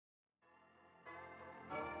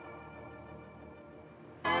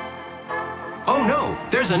Oh no,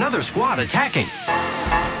 there's another squad attacking.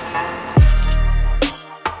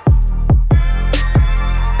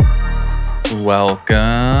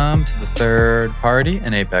 Welcome to the Third Party,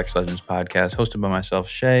 an Apex Legends podcast hosted by myself,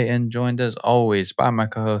 Shay, and joined as always by my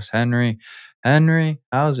co-host, Henry. Henry,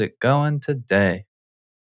 how's it going today?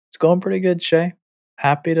 It's going pretty good, Shay.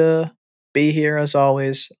 Happy to be here as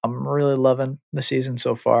always. I'm really loving the season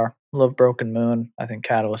so far. Love Broken Moon. I think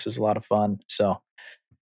Catalyst is a lot of fun. So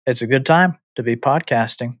it's a good time to be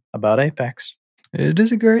podcasting about Apex. It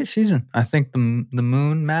is a great season. I think the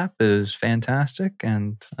moon map is fantastic,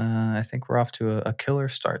 and I think we're off to a killer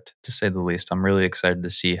start, to say the least. I'm really excited to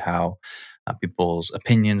see how people's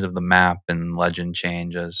opinions of the map and legend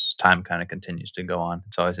change as time kind of continues to go on.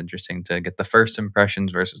 It's always interesting to get the first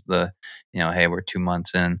impressions versus hey, we're 2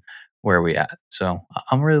 months in, where are we at? So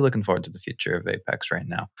I'm really looking forward to the future of Apex right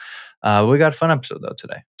now. We got a fun episode though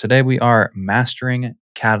today. Today we are mastering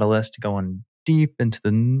Catalyst, going deep into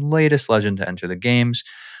the latest legend to enter the games.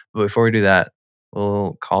 But before we do that,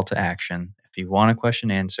 we'll call to action. If you want a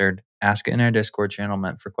question answered, ask it in our Discord channel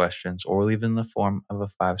meant for questions, or leave it in the form of a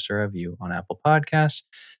 5-star review on Apple Podcasts.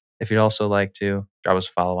 If you'd also like to, drop us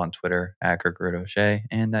a follow on Twitter at O'Shea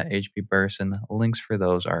and at HP Burson. Links for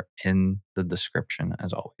those are in the description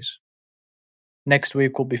as always. Next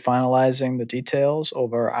week, we'll be finalizing the details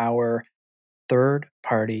over our third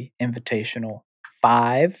party invitational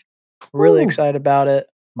 5. Really Woo! excited about it.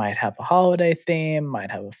 Might have a holiday theme, might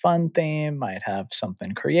have a fun theme, might have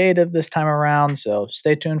something creative this time around. So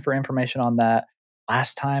stay tuned for information on that.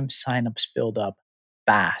 Last time, signups filled up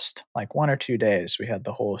fast, like 1 or 2 days. We had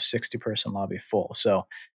the whole 60-person lobby full. So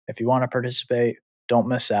if you want to participate, don't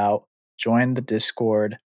miss out. Join the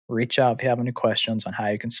Discord. Reach out if you have any questions on how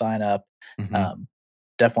you can sign up. Mhm.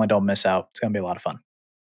 Definitely don't miss out. It's going to be a lot of fun.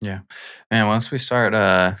 Yeah. Man, once we start,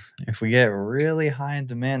 if we get really high in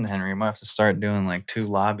demand, Henry, we might have to start doing like 2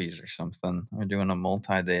 lobbies or something. We're doing a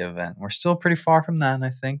multi-day event. We're still pretty far from that, I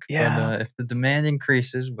think. But Yeah. if the demand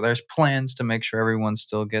increases, there's plans to make sure everyone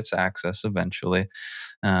still gets access eventually.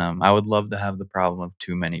 I would love to have the problem of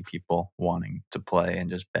too many people wanting to play and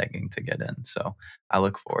just begging to get in. So I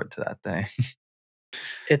look forward to that day.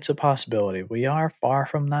 It's a possibility. We are far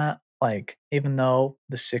from that. Like, even though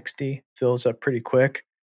the 60 fills up pretty quick,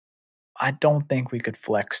 I don't think we could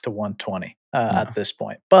flex to 120 No. at this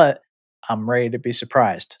point. But I'm ready to be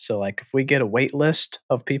surprised. So, like, if we get a wait list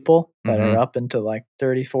of people that are Mhm. up into like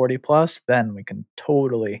 30, 40 plus, then we can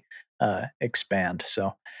totally expand.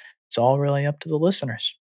 So, it's all really up to the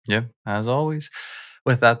listeners. Yep, as always.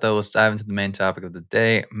 With that, though, let's dive into the main topic of the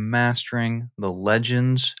day, mastering the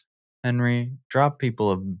legends. Henry, drop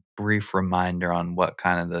people a brief reminder on what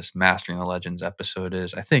kind of this Mastering the Legends episode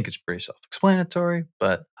is. I think it's pretty self explanatory,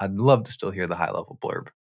 but I'd love to still hear the high level blurb.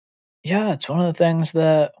 Yeah, it's one of the things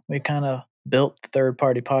that we kind of built the third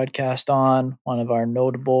party podcast on, one of our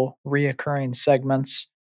notable reoccurring segments.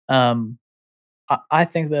 Um, I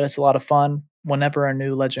think that it's a lot of fun. Whenever a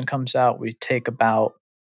new legend comes out, we take about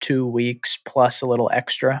 2 weeks plus a little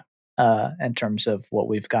extra in terms of what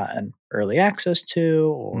we've gotten early access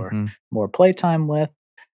to or Hmm. more playtime with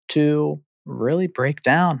to really break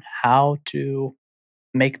down how to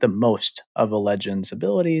make the most of a legend's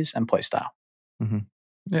abilities and playstyle. Hmm.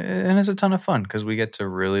 And it's a ton of fun because we get to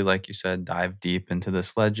really, like you said, dive deep into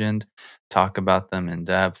this legend, talk about them in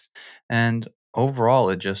depth. And overall,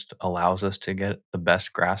 it just allows us to get the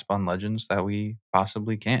best grasp on legends that we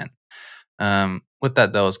possibly can. With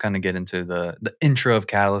that, though, let's kind of get into the intro of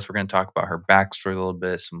Catalyst. We're going to talk about her backstory a little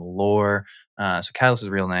bit, some lore. So Catalyst's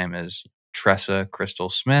real name is Tressa Crystal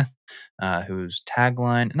Smith, whose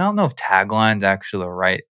tagline, and I don't know if tagline's actually the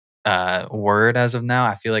right word as of now.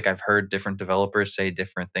 I feel like I've heard different developers say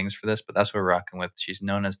different things for this, but that's what we're rocking with. She's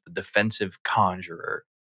known as the Defensive Conjurer,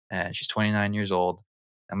 and she's 29 years old.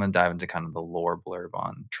 I'm going to dive into kind of the lore blurb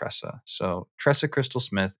on Tressa. So, Tressa Crystal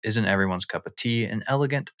Smith isn't everyone's cup of tea, an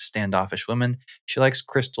elegant, standoffish woman. She likes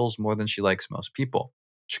crystals more than she likes most people.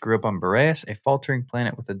 She grew up on Boreas, a faltering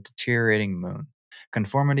planet with a deteriorating moon.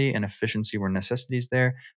 Conformity and efficiency were necessities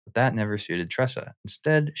there, but that never suited Tressa.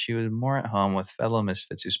 Instead, she was more at home with fellow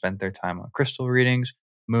misfits who spent their time on crystal readings,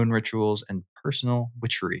 moon rituals, and personal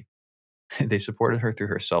witchery. They supported her through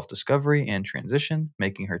her self discovery and transition,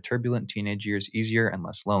 making her turbulent teenage years easier and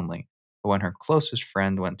less lonely. But when her closest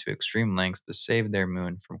friend went to extreme lengths to save their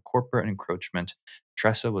moon from corporate encroachment,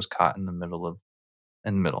 Tressa was caught in the middle.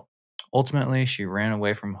 Ultimately, she ran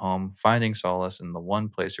away from home, finding solace in the one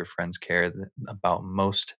place her friends cared about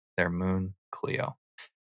most, their moon, Cleo.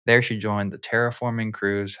 There, she joined the terraforming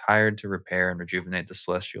crews hired to repair and rejuvenate the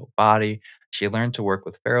celestial body. She learned to work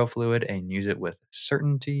with ferrofluid and use it with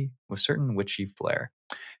certain witchy flair.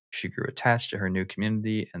 She grew attached to her new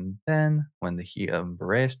community, and then, when the heat of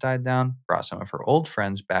Boreas died down, brought some of her old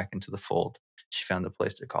friends back into the fold. She found a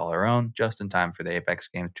place to call her own just in time for the Apex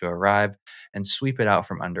Games to arrive and sweep it out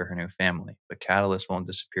from under her new family. But Catalyst won't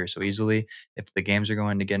disappear so easily. If the games are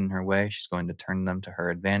going to get in her way, she's going to turn them to her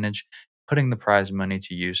advantage, putting the prize money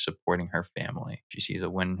to use supporting her family. She sees a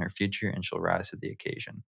win in her future and she'll rise to the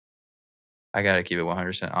occasion. I gotta keep it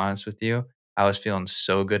 100% honest with you. I was feeling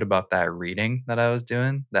so good about that reading that I was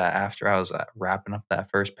doing that after I was wrapping up that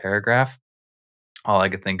first paragraph, all I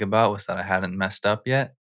could think about was that I hadn't messed up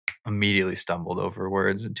yet. Immediately stumbled over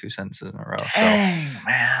words in 2 sentences in a row. So, Dang,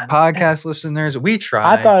 man. podcast listeners, we I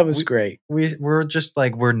try. thought it was great. We're just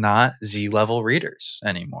like we're not Z level readers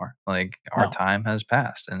anymore. Like our No. time has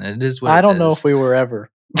passed, and it is what I it don't know is. if we were ever.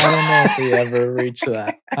 I don't know if we ever reached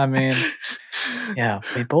that. I mean, yeah,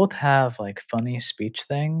 we both have like funny speech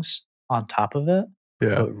things on top of it,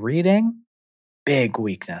 Yeah. but reading, big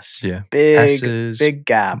weakness. Yeah. Big, S's, big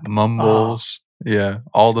gap. Oh, mumbles. Yeah.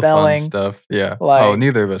 All the fun spelling. stuff. Yeah. Oh, Like,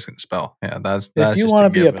 neither of us can spell. Yeah. That's if you just want a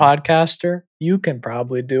to be a given. podcaster, you can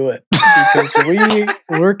probably do it because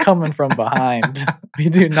we're coming from behind. We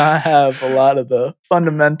do not have a lot of the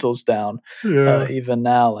fundamentals down. Yeah. Even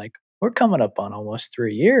now, like we're coming up on almost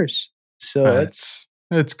 3 years, so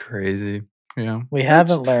It's crazy. Yeah. we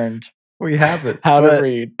haven't learned We have it. how to But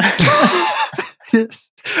read.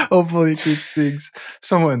 hopefully it keeps things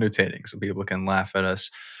somewhat entertaining so people can laugh at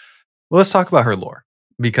us. Well, let's talk about her lore.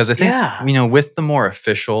 Because I think, Yeah. with the more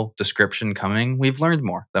official description coming, we've learned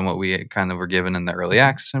more than what we kind of were given in the early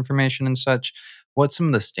access information and such. What's some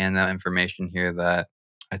of the standout information here that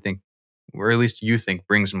I think, or at least you think,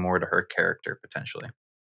 brings more to her character potentially?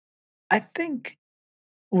 I think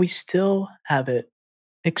we still have it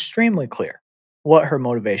extremely clear what her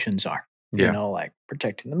motivations are. Yeah. Like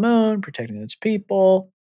protecting the moon, protecting its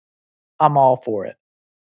people. I'm all for it.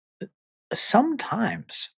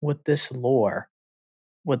 Sometimes with this lore,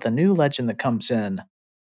 with the new legend that comes in,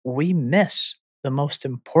 we miss the most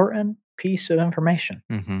important piece of information.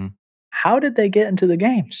 Mm-hmm. How did they get into the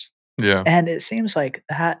games? Yeah. And it seems like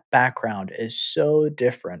that background is so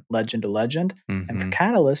different, legend to legend. And for Mm-hmm.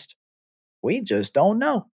 Catalyst, we just don't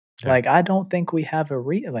know. Yeah. Like, I don't think we have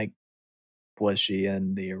like, was she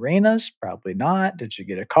in the arenas? Probably not. Did she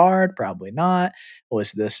get a card? Probably not.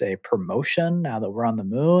 Was this a promotion now that we're on the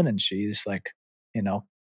moon and she's like, you know,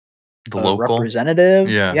 The a local. representative?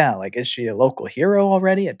 Yeah. Yeah, like, is she a local hero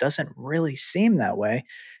already? It doesn't really seem that way.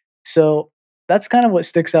 So that's kind of what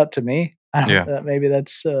sticks out to me. I Yeah. don't, maybe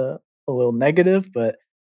that's a little negative, but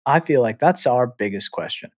I feel like that's our biggest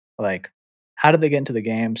question. Like, how did they get into the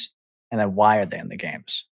games, and then why are they in the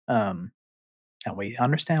games? And we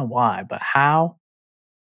understand why, but how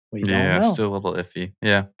we don't Yeah, know. still a little iffy.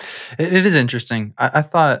 Yeah. It is interesting. I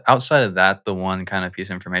thought outside of that, the one kind of piece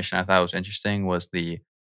of information I thought was interesting was the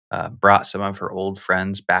brought some of her old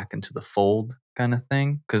friends back into the fold kind of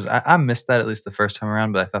thing. Cause I missed that at least the first time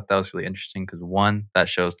around, but I thought that was really interesting because one, that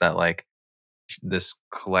shows that like this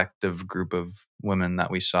collective group of women that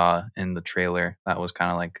we saw in the trailer that was kind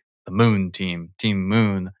of like the Moon team, Team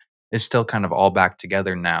Moon, is still kind of all back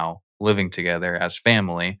together now, living together as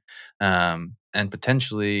family. And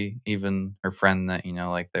potentially even her friend that,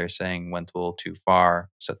 like they're saying went a little too far,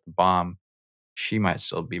 set the bomb, she might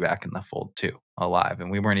still be back in the fold too, alive. And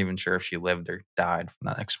we weren't even sure if she lived or died from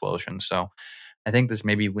that explosion. So I think this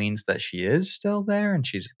maybe leans that she is still there and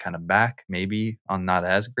she's kind of back, maybe on not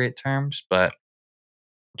as great terms, but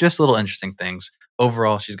just little interesting things.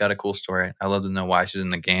 Overall, she's got a cool story. I love to know why she's in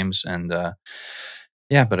the games, and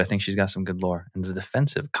yeah, but I think she's got some good lore. And the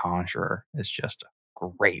defensive conjurer is just a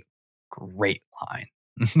great, great line.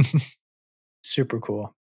 Super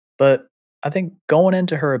cool. But I think going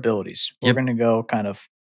into her abilities, we're Yep. going to go kind of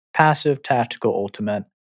passive, tactical, ultimate,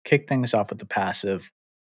 kick things off with the passive,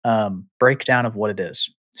 breakdown of what it is.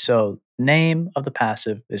 So, name of the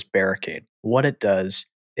passive is barricade. What it does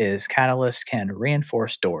is Catalyst can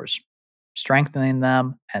reinforce doors, strengthening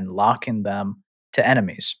them and locking them to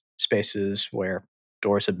enemies. Spaces where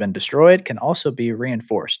doors have been destroyed can also be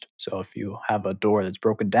reinforced. So, if you have a door that's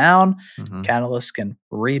broken down, Hmm. Catalyst can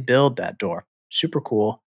rebuild that door. Super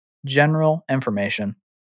cool. General information.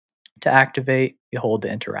 To activate, you hold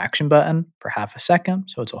the interaction button for half a second.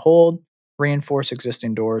 So it's a hold, reinforce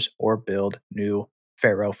existing doors, or build new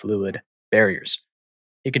ferrofluid barriers.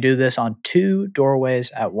 You can do this on 2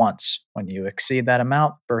 doorways at once. When you exceed that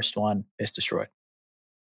amount, first one is destroyed.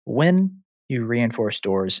 When you reinforce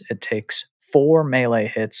doors, it takes 4 melee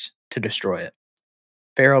hits to destroy it.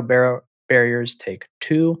 Barriers take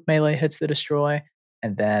 2 melee hits to destroy,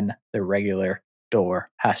 and then the regular door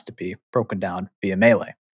has to be broken down via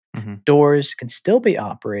melee. Mhm. Doors can still be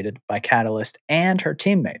operated by Catalyst and her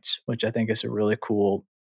teammates, which I think is a really cool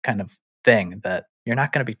kind of thing that you're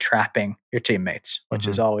not going to be trapping your teammates, which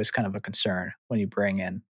is Mhm. always kind of a concern when you bring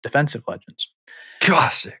in defensive legends.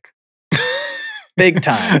 Caustic. Big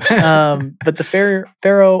time. But the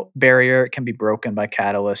Pharaoh barrier can be broken by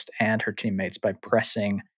Catalyst and her teammates by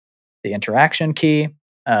pressing the interaction key.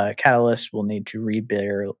 Catalyst will need to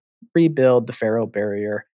rebuild the Pharaoh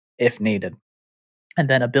barrier if needed. And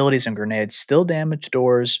then abilities and grenades still damage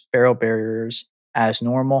doors, Pharaoh barriers as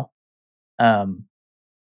normal. Um,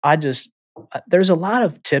 I just there's a lot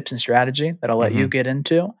of tips and strategy that I'll let you Mhm. get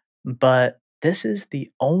into, but this is the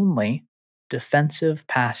only defensive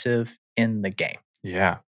passive in the game.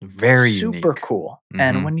 Yeah. Very Super unique. cool.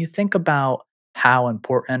 And Mhm. when you think about how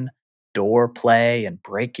important door play and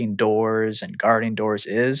breaking doors and guarding doors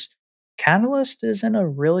is, Catalyst is in a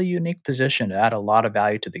really unique position to add a lot of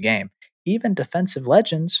value to the game. Even defensive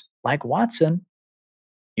legends like Watson,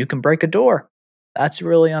 you can break a door. That's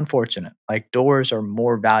really unfortunate. Like doors are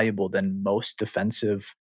more valuable than most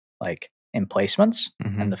defensive like emplacements,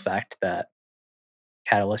 and Mhm. the fact that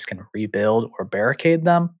Catalyst can rebuild or barricade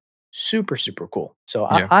them. Super, super cool. So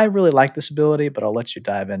I, Yeah. I really like this ability, but I'll let you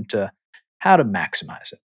dive into how to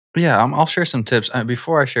maximize it. Yeah, I'll share some tips.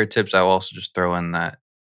 Before I share tips, I will also just throw in that,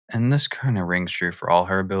 and this kind of rings true for all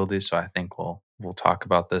her abilities. So I think we'll talk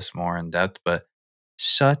about this more in depth. But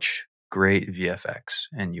such great VFX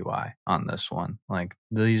and UI on this one. Like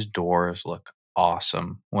these doors look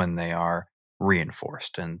awesome when they are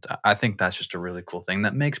reinforced, and I think that's just a really cool thing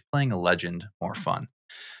that makes playing a legend more fun.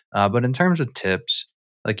 But in terms of tips,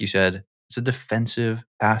 like you said, it's a defensive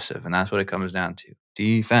passive, and that's what it comes down to.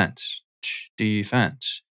 Defense,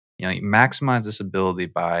 defense. You maximize this ability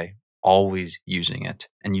by always using it,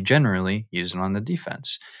 and you generally use it on the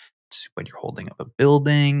defense. It's when you're holding up a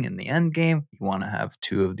building in the end game, you want to have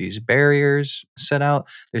two of these barriers set out.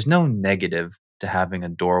 There's no negative to having a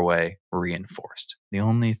doorway reinforced. The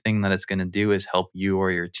only thing that it's going to do is help you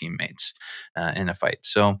or your teammates in a fight.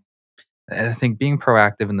 So I think being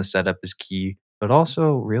proactive in the setup is key, but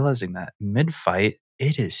also realizing that mid fight,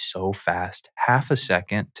 it is so fast. Half a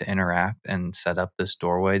second to interact and set up this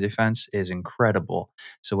doorway defense is incredible.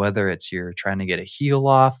 So, whether it's you're trying to get a heal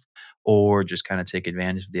off or just kind of take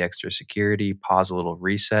advantage of the extra security, pause a little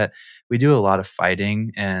reset, we do a lot of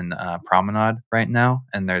fighting in Promenade right now.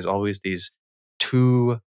 And there's always these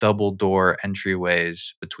two double door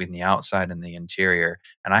entryways between the outside and the interior,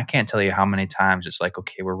 and I can't tell you how many times it's like,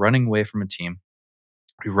 okay, we're running away from a team.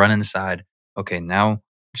 We run inside. Okay, now I'm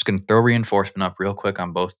just going to throw reinforcement up real quick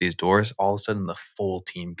on both these doors. All of a sudden, the full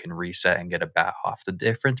team can reset and get a bat off. The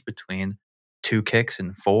difference between two kicks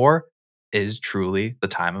and four is truly the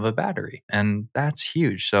time of a battery. And that's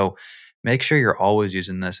huge. So make sure you're always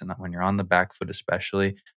using this. And when you're on the back foot,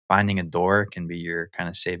 especially, finding a door can be your kind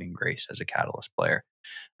of saving grace as a Catalyst player.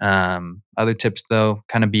 Other tips though,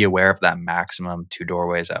 kind of be aware of that maximum two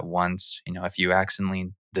doorways at once. If you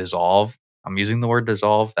accidentally dissolve, I'm using the word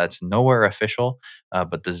dissolve, that's nowhere official,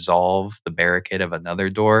 but dissolve the barricade of another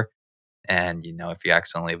door, and, if you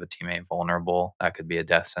accidentally leave a teammate vulnerable, that could be a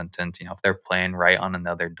death sentence. If they're playing right on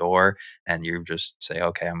another door and you just say,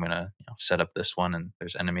 okay, I'm going to set up this one and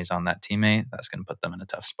there's enemies on that teammate, that's going to put them in a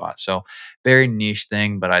tough spot. So, very niche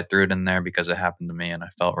thing, but I threw it in there because it happened to me and I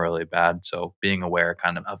felt really bad. So, being aware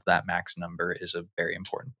kind of that max number is a very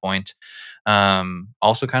important point.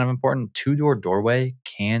 Also, kind of important, two-door doorway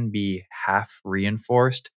can be half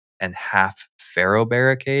reinforced and half Pharaoh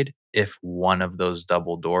barricade if one of those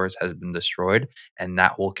double doors has been destroyed, and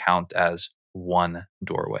that will count as one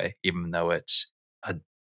doorway, even though it's a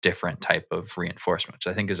different type of reinforcement, which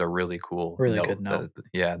I think is a really cool Really good note note. that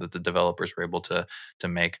yeah, that the developers were able to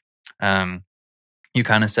make. Um, you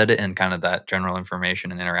kind of said it in kind of that general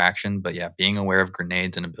information and interaction, but yeah, being aware of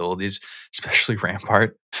grenades and abilities, especially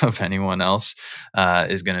Rampart of anyone else,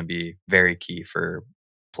 is going to be very key for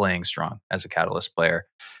playing strong as a Catalyst player.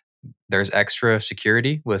 There's extra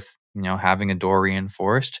security with, having a door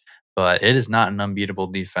reinforced, but it is not an unbeatable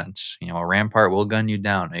defense. A rampart will gun you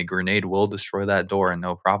down. A grenade will destroy that door and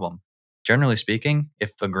no problem. Generally speaking,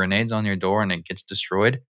 if a grenade's on your door and it gets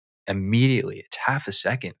destroyed, immediately, it's half a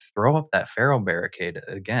second, throw up that Pharaoh barricade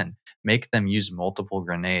again. Make them use multiple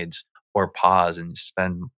grenades or pause and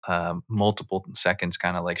spend multiple seconds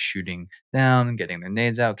kind of like shooting down, getting their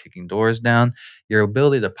nades out, kicking doors down. Your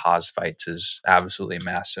ability to pause fights is absolutely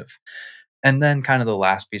massive. And then, kind of the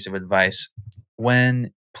last piece of advice,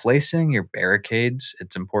 when placing your barricades,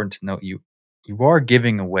 it's important to note you are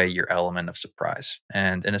giving away your element of surprise.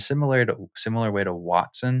 And in a similar way to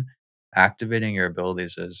Watson, activating your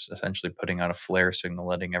abilities is essentially putting out a flare signal,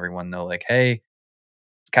 letting everyone know, like, hey,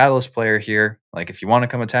 Catalyst player here. Like, if you want to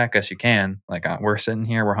come attack us, you can. Like, we're sitting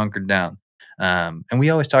here, we're hunkered down. And we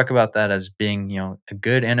always talk about that as being, a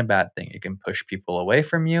good and a bad thing. It can push people away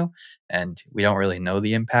from you, and we don't really know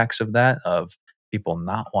the impacts of that, of people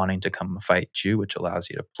not wanting to come fight you, which allows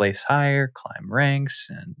you to place higher, climb ranks,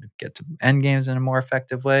 and get to end games in a more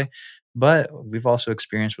effective way. But we've also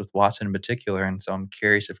experienced with Watson in particular, and so I'm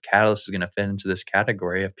curious if Catalyst is going to fit into this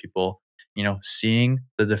category of people, seeing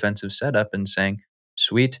the defensive setup and saying,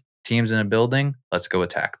 "Sweet, teams in a building, let's go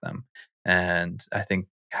attack them." And I think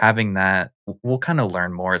having that, we'll kind of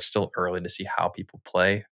learn more. It's still early to see how people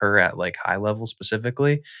play her at like high level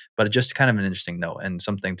specifically, but it's just kind of an interesting note and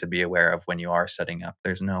something to be aware of when you are setting up.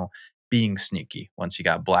 There's no being sneaky once you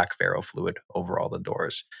got black Pharaoh fluid over all the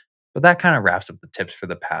doors. But that kind of wraps up the tips for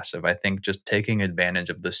the passive. I think just taking advantage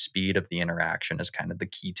of the speed of the interaction is kind of the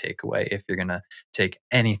key takeaway. If you're going to take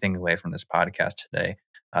anything away from this podcast today,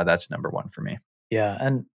 that's number one for me. Yeah,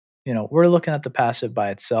 and we're looking at the passive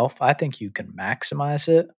by itself. I think you can maximize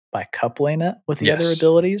it by coupling it with the other Yes,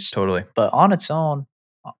 abilities, totally. but on its own,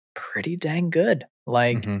 pretty dang good.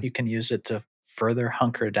 Like Hmm. you can use it to further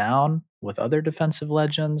hunker down with other defensive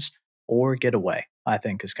legends or get away. I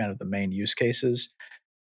think is kind of the main use cases.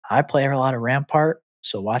 I play a lot of Rampart,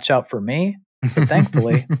 so watch out for me. But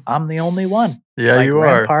thankfully, I'm the only one. Yeah, Like you are.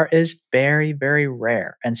 Rampart is very, very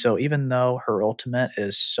rare. And so even though her ultimate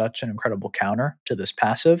is such an incredible counter to this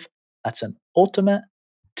passive, that's an ultimate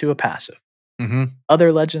to a passive. Hmm.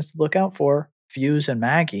 Other legends to look out for, Fuse and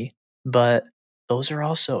Maggie, but those are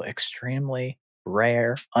also extremely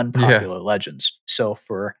rare, Yeah. unpopular legends. So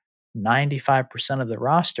for 95% of the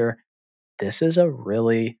roster, this is a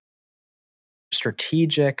really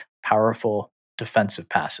strategic, powerful defensive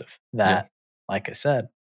passive Yeah. that, like I said,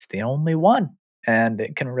 it's the only one and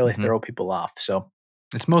it can really Hmm. throw people off. So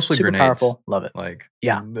It's mostly super grenades. powerful. Love it. Like,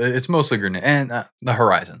 Yeah. it's mostly grenade and, the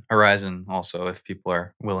Horizon. Horizon also, if people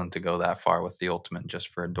are willing to go that far with the ultimate just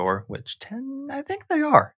for a door, which I think they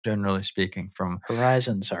are, generally speaking, from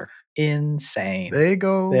Horizons are insane. they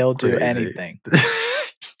go They'll do crazy. anything.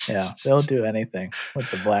 Yeah. They'll do anything with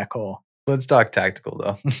the black hole. Let's talk tactical,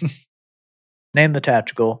 though. Name the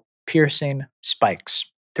tactical piercing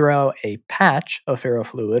spikes. Throw a patch of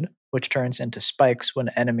ferrofluid, which turns into spikes when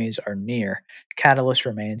enemies are near. Catalyst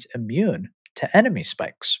remains immune to enemy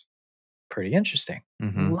spikes. Pretty interesting. A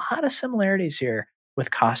Mhm, lot of similarities here with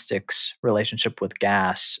Caustic's relationship with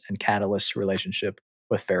gas and Catalyst's relationship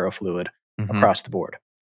with ferrofluid mhm, across the board.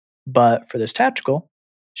 But for this tactical,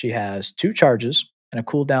 she has two charges and a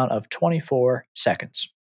cooldown of 24 seconds.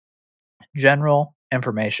 General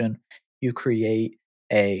information, you create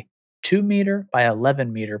a 2-meter by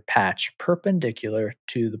 11-meter patch perpendicular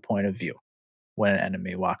to the point of view. When an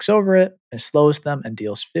enemy walks over it, it slows them and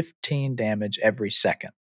deals 15 damage every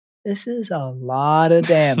second. This is a lot of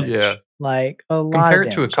yeah. damage. Like, a lot of Compare it to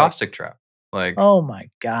a damage. Like, caustic trap. Like, oh my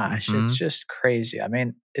gosh, it's mhm, just crazy. I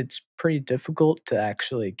mean, it's pretty difficult to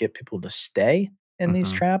actually get people to stay in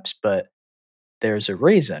these mhm. traps, but there's a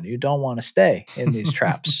reason you don't want to stay in these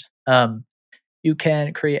traps. You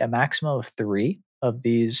can create a maximum of 3 of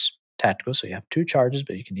these tacticals, so you have 2 charges,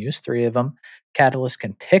 but you can use 3 of them. Catalyst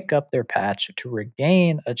can pick up their patch to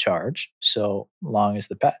regain a charge, so long as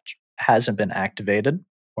the patch hasn't been activated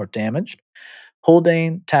or damaged.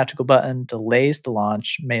 Holding tactical button delays the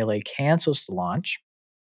launch, melee cancels the launch.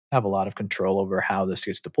 Have a lot of control over how this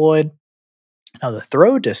gets deployed. Now, the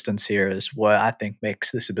throw distance here is what I think makes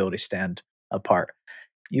this ability stand apart.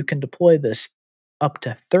 You can deploy this up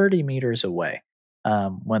to 30 meters away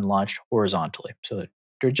when launched horizontally. So the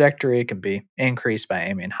trajectory can be increased by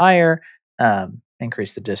aiming higher,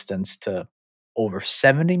 increase the distance to over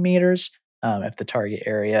 70 meters if the target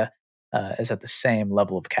area is at the same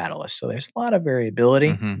level of catalyst. So there's a lot of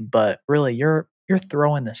variability, Mhm. but really you're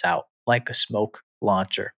throwing this out like a smoke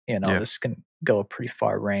launcher. Yeah. This can go a pretty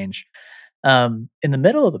far range. In the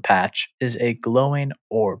middle of the patch is a glowing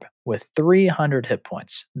orb with 300 hit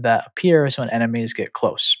points that appears when enemies get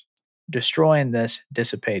close. Destroying this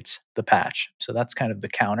dissipates the patch. So that's kind of the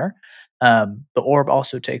counter. The orb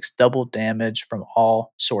also takes double damage from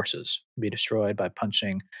all sources, can be destroyed by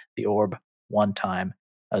punching the orb one time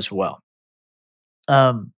as well.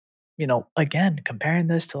 Again, comparing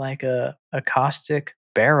this to like a caustic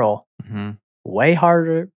barrel, Mhm. way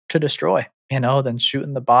harder to destroy, than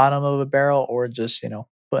shooting the bottom of a barrel or just,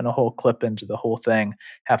 putting a whole clip into the whole thing.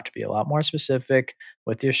 Have to be a lot more specific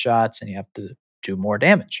with your shots and you have to do more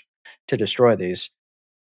damage to destroy these.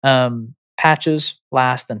 Patches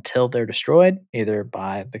last until they're destroyed, either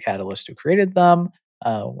by the catalyst who created them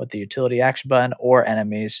with the utility action button or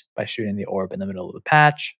enemies by shooting the orb in the middle of the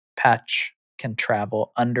patch. Patch can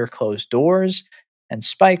travel under closed doors and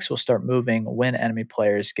spikes will start moving when enemy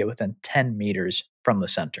players get within 10 meters from the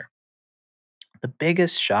center. The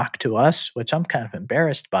biggest shock to us, which I'm kind of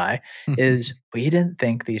embarrassed by, is we didn't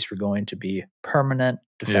think these were going to be permanent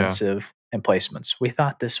Yeah. defensive emplacements. We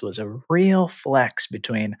thought this was a real flex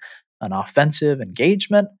between an offensive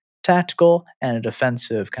engagement tactical and a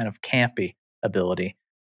defensive kind of campy ability.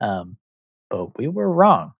 Um, but we were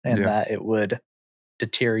wrong in Yeah. that it would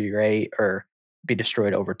deteriorate or be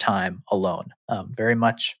destroyed over time alone. Very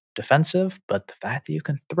much defensive, but the fact that you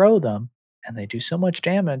can throw them and they do so much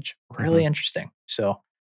damage, Mhm. really interesting. So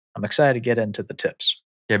I'm excited to get into the tips.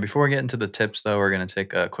 Yeah, before we get into the tips, though, we're gonna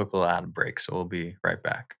take a quick little ad break, so we'll be right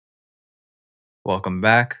back. Welcome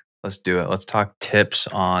back. Let's do it. Let's talk tips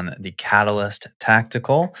on the Catalyst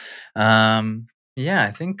Tactical. Yeah,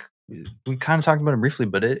 I think we kind of talked about it briefly,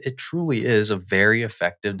 but it truly is a very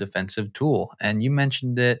effective defensive tool. And you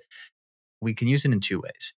mentioned it, we can use it in two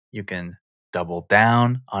ways. You can double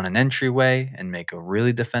down on an entryway and make a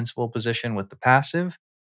really defensible position with the passive,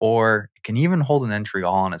 or it can even hold an entry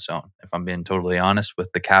all on its own. If I'm being totally honest,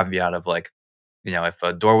 with the caveat of like, if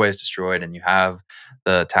a doorway is destroyed and you have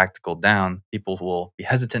the tactical down, people will be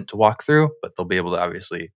hesitant to walk through, but they'll be able to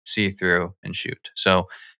obviously see through and shoot. So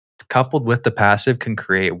coupled with the passive can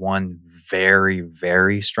create one very,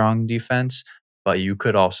 very strong defense. But you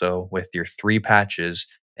could also, with your three patches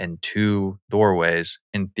and two doorways,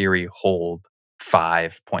 in theory, hold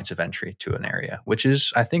 5 points of entry to an area, which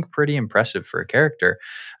is, I think, pretty impressive for a character,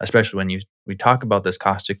 especially when we talk about this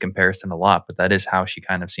caustic comparison a lot, but that is how she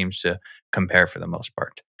kind of seems to compare for the most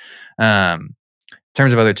part. In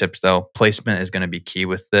terms of other tips, though, placement is going to be key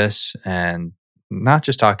with this, and not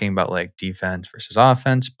just talking about like defense versus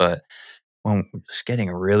offense, but when we're just getting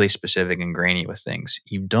really specific and grainy with things,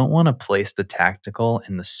 you don't want to place the tactical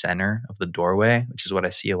in the center of the doorway, which is what I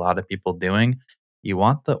see a lot of people doing. You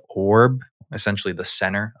want the orb, essentially the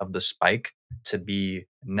center of the spike, to be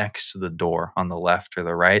next to the door on the left or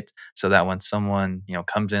the right, so that when someone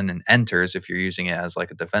comes in and enters, if you're using it as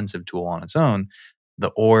like a defensive tool on its own,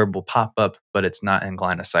 the orb will pop up, but it's not in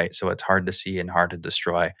line of sight, so it's hard to see and hard to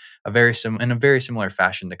destroy. In a very similar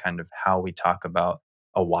fashion to kind of how we talk about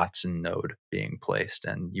a Watson node being placed,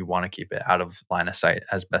 and you want to keep it out of line of sight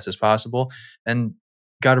as best as possible. And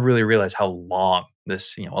got to really realize how long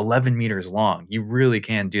this, 11 meters long. You really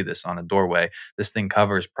can do this on a doorway. This thing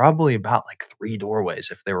covers probably about like three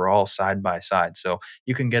doorways if they were all side by side. So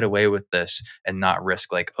you can get away with this and not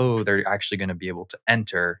risk like, oh, they're actually going to be able to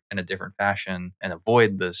enter in a different fashion and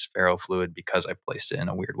avoid this ferrofluid because I placed it in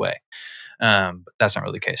a weird way. But that's not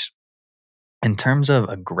really the case. In terms of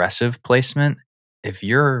aggressive placement, if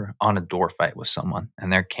you're on a door fight with someone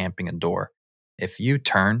and they're camping a door, if you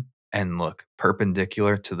turn and look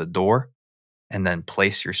perpendicular to the door and then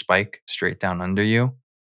place your spike straight down under you,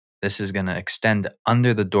 this is going to extend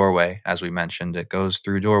under the doorway. As we mentioned, it goes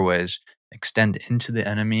through doorways, extend into the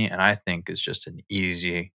enemy, and I think is just an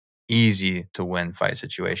easy to win fight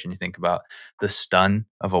situation. You think about the stun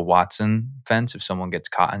of a Watson fence if someone gets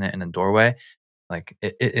caught in it in a doorway, like,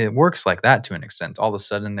 it works like that to an extent. All of a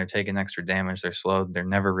sudden, they're taking extra damage, they're slowed, they're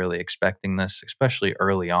never really expecting this, especially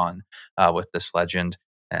early on, with this legend,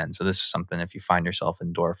 and so this is something if you find yourself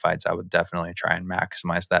in door fights, I would definitely try and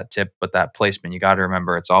maximize that tip, but that placement, you gotta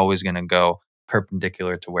remember it's always gonna go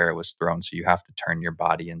perpendicular to where it was thrown, so you have to turn your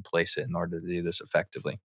body and place it in order to do this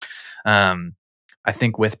effectively. Um, I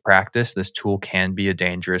think with practice, this tool can be a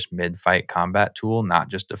dangerous mid fight combat tool, not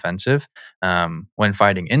just defensive. When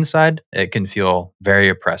fighting inside, it can feel very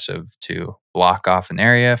oppressive to block off an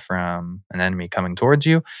area from an enemy coming towards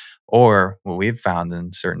you. Or what we've found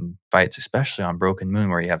in certain fights, especially on Broken Moon,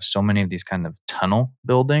 where you have so many of these kind of tunnel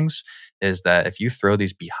buildings, is that if you throw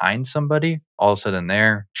these behind somebody, all of a sudden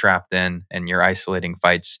they're trapped in and you're isolating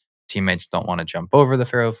fights. Teammates don't want to jump over the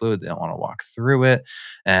ferrofluid, they don't want to walk through it,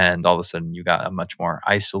 and all of a sudden you got a much more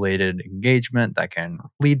isolated engagement that can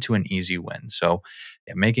lead to an easy win. So,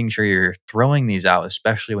 yeah, making sure you're throwing these out,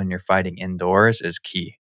 especially when you're fighting indoors, is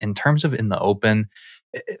key. In terms of in the open,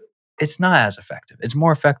 it's not as effective. It's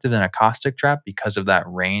more effective than a caustic trap because of that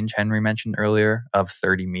range Henry mentioned earlier of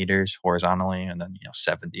 30 meters horizontally, and then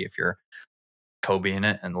 70 if you're Kobeing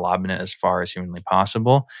it and lobbing it as far as humanly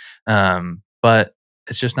possible. But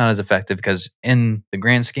it's just not as effective because in the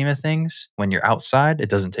grand scheme of things, when you're outside, it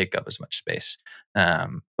doesn't take up as much space.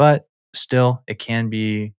 But still, it can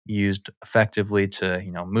be used effectively to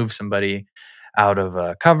move somebody out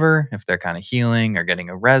of cover if they're kind of healing or getting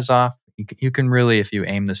a res off. You can really, if you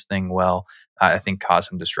aim this thing well, I think cause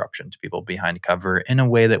some disruption to people behind cover in a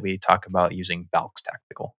way that we talk about using Balk's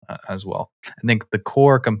tactical as well. I think the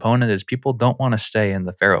core component is people don't want to stay in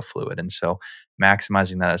the ferrofluid. And so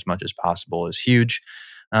maximizing that as much as possible is huge.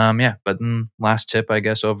 Yeah, but last tip, I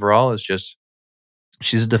guess, overall is just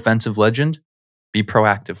she's a defensive legend. Be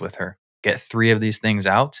proactive with her. Get 3 of these things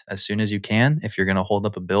out as soon as you can if you're gonna hold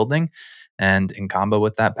up a building, and in combo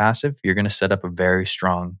with that passive, you're gonna set up a very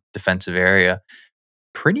strong defensive area,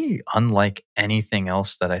 pretty unlike anything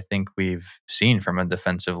else that I think we've seen from a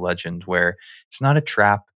defensive legend where it's not a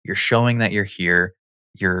trap. You're showing that you're here.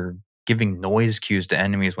 You're giving noise cues to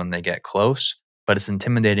enemies when they get close, but it's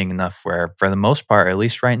intimidating enough where, for the most part, at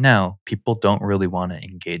least right now, people don't really want to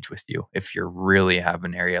engage with you if you really have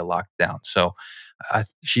an area locked down. So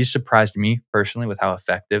she's surprised me personally with how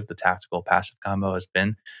effective the tactical passive combo has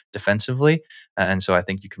been defensively. And so I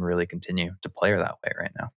think you can really continue to play her that way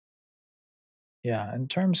right now. Yeah, in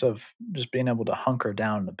terms of just being able to hunker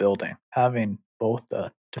down in the building, having both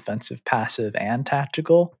the defensive, passive, and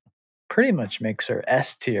tactical pretty much makes her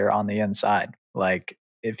S tier on the inside. Like,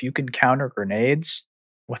 if you can counter grenades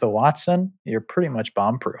with a Watson, you're pretty much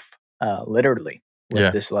bomb proof, literally, with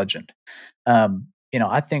Yeah. this legend.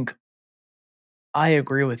 I think I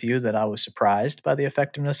agree with you that I was surprised by the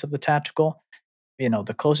effectiveness of the tactical.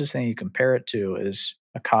 The closest thing you compare it to is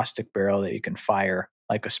a caustic barrel that you can fire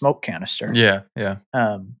like a smoke canister. Yeah. Yeah.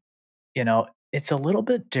 um, it's a little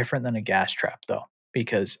bit different than a gas trap though,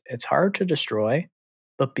 because it's hard to destroy,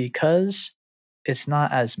 but because it's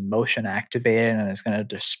not as motion activated and it's going to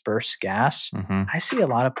disperse gas, Hmm. I see a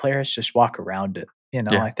lot of players just walk around it. Yeah.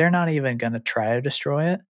 Like they're not even going to try to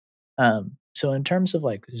destroy it. So in terms of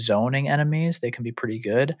like zoning enemies, they can be pretty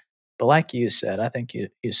good. But like you said, I think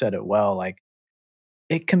you said it well. Like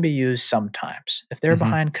it can be used sometimes. If they're Mhm.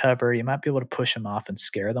 behind cover, you might be able to push them off and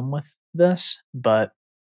scare them with this. But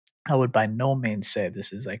I would by no means say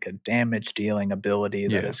this is like a damage dealing ability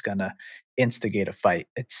that Yeah. is gonna instigate a fight.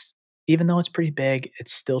 It's even though it's pretty big,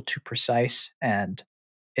 it's still too precise and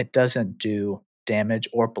it doesn't do damage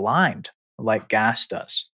or blind like gas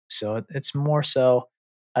does. So it's more so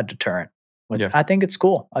a deterrent. Which Yeah. I think it's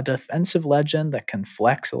cool. A defensive legend that can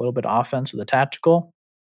flex a little bit offense with a tactical.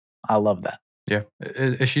 I love that. Yeah.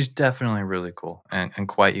 She's definitely really cool and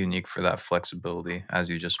quite unique for that flexibility, as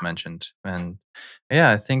you just mentioned. And yeah,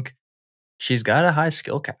 I think she's got a high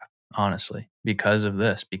skill cap, honestly, because of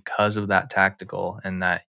this, because of that tactical, and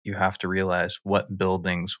that you have to realize what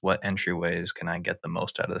buildings, what entryways can I get the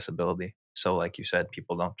most out of this ability. So, like you said,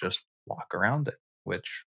 people don't just walk around it,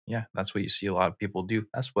 which, yeah, that's what you see a lot of people do.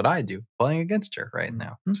 That's what I do playing against her right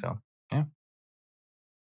now. Mhm. So, yeah,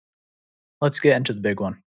 Let's get into the big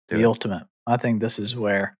one, do the it. ultimate. I think this is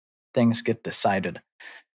where things get decided.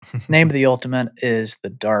 Name of the ultimate is the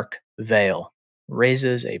Dark Veil.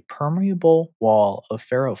 Raises a permeable wall of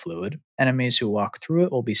ferrofluid. Enemies who walk through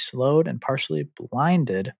it will be slowed and partially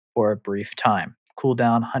blinded for a brief time.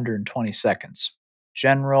 Cooldown 120 seconds.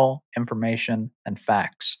 General information and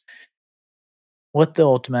facts. With the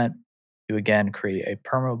ultimate, you again create a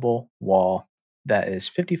permeable wall that is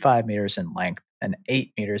 55 meters in length and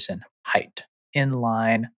 8 meters in height, in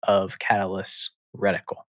line of Catalyst's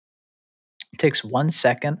reticle. It takes 1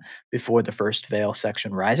 second before the first veil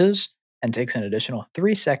section rises, and takes an additional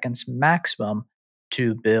 3 seconds maximum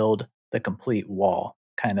to build the complete wall,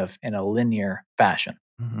 kind of in a linear fashion.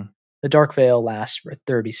 Mhm. The dark veil lasts for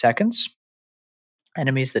 30 seconds.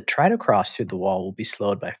 Enemies that try to cross through the wall will be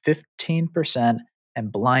slowed by 15%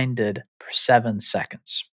 and blinded for 7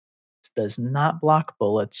 seconds. This does not block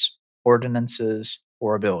bullets, ordinances,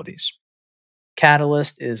 or abilities.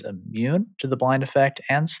 Catalyst is immune to the blind effect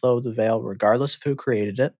and slow the veil regardless of who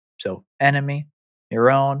created it. So, enemy,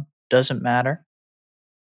 your own, doesn't matter.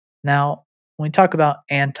 Now, when we talk about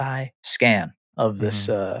anti scan of this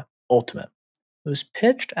Mhm. ultimate, it was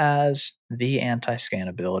pitched as the anti scan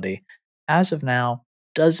ability. As of now,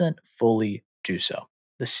 doesn't fully do so.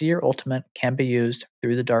 The Seer ultimate can be used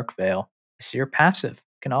through the Dark Veil. The Seer passive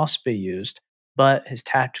can also be used, but his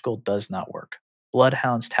tactical does not work.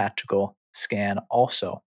 Bloodhound's tactical scan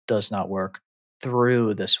also does not work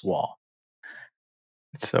through this wall.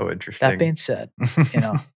 It's so That interesting. being said, you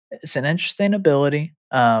know, it's an interesting ability.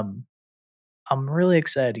 I'm really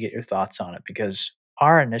excited to get your thoughts on it because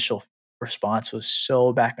our initial response was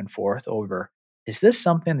so back and forth over is this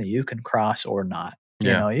something that you can cross or not?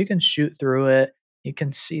 Yeah. You can shoot through it, you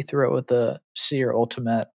can see through it with the Seer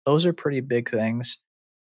Ultimate. Those are pretty big things.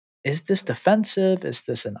 Is this defensive? Is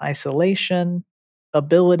this an isolation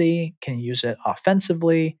ability? Can you use it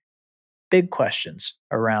offensively? Big questions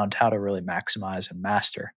around how to really maximize and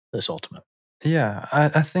master this ultimate. Yeah,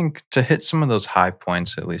 I think to hit some of those high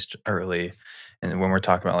points, at least early, and when we're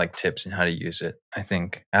talking about like tips and how to use it, I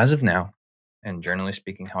think as of now, and generally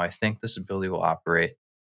speaking, how I think this ability will operate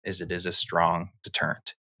is it is a strong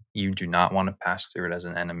deterrent. You do not want to pass through it as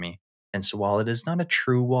an enemy. And so while it is not a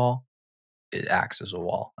true wall, it acts as a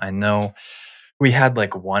wall. I know we had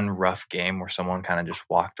like one rough game where someone kind of just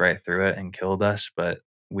walked right through it and killed us, but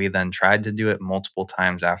we then tried to do it multiple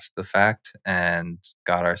times after the fact and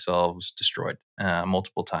got ourselves destroyed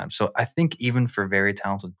multiple times. So I think even for very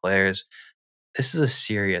talented players, this is a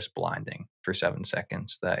serious blinding for 7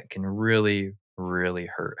 seconds that can really, really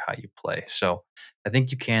hurt how you play. So, I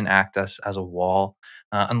think you can act as a wall,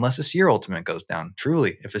 unless a seer ultimate goes down.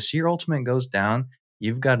 Truly, if a seer ultimate goes down,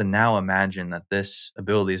 you've gotta now imagine that this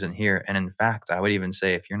ability isn't here, and in fact, I would even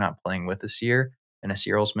say if you're not playing with a seer and a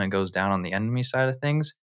seer ultimate goes down on the enemy side of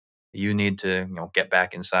things, you need to, get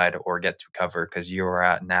back inside or get to cover because you are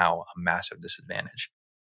at now a massive disadvantage.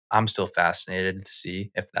 I'm still fascinated to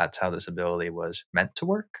see if that's how this ability was meant to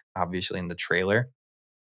work. Obviously, in the trailer,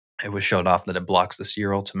 it was showed off that it blocks the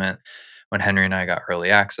Seer ultimate. When Henry and I got early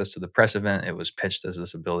access to the press event, it was pitched as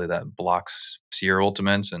this ability that blocks Seer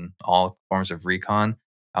ultimates and all forms of recon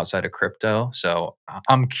outside of crypto. So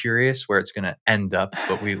I'm curious where it's going to end up.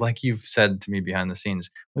 But like you've said to me behind the scenes,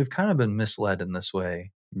 we've kind of been misled in this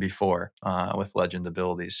way before with legend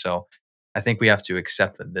abilities. So I think we have to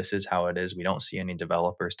accept that this is how it is. We don't see any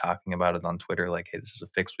developers talking about it on Twitter like, hey, this is a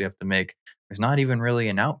fix we have to make. There's not even really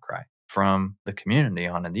an outcry from the community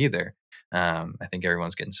on it either. I think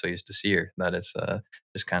everyone's getting so used to Seer that it's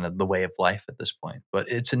just kind of the way of life at this point. But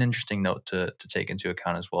it's an interesting note to take into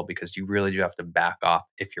account as well because you really do have to back off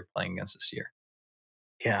if you're playing against a Seer.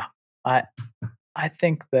 Yeah. I I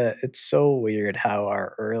think that it's so weird how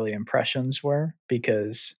our early impressions were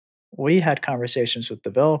because we had conversations with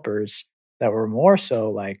developers that were more so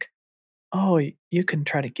like, "Oh, you can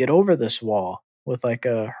try to get over this wall with like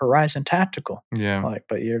a Horizon Tactical." Yeah. Like,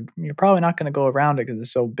 but you're probably not going to go around it because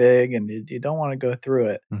it's so big and you don't want to go through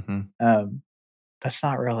it. Hmm. Um, that's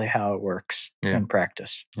not really how it works Yeah. in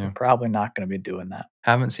practice. You're Yeah. probably not going to be doing that.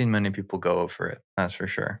 Haven't seen many people go over it, that's for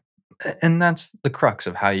sure. And that's the crux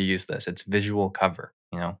of how you use this. It's visual cover.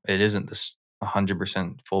 It isn't this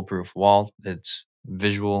 100% foolproof wall. It's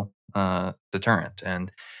visual deterrent,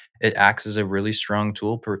 and it acts as a really strong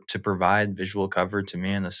tool to provide visual cover to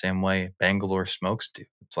me in the same way Bangalore smokes do.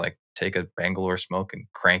 It's like take a Bangalore smoke and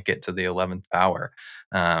crank it to the 11th power.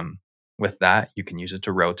 Um, with that, you can use it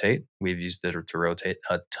to rotate. We've used it to rotate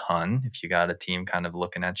a ton. If you got a team kind of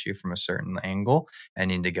looking at you from a certain angle and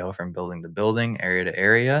need to go from building to building, area to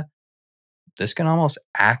area, this can almost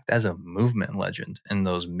act as a movement legend in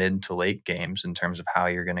those mid to late games in terms of how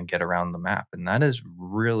you're going to get around the map. And that is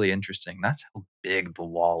really interesting. That's how big the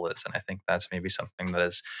wall is. And I think that's maybe something that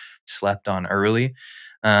is slept on early.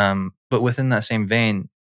 But within that same vein,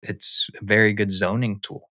 it's a very good zoning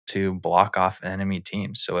tool to block off enemy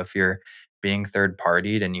teams. So if you're being third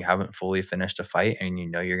partied and you haven't fully finished a fight and you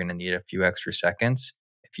know you're going to need a few extra seconds,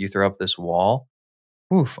 if you throw up this wall,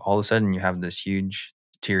 oof, all of a sudden you have this huge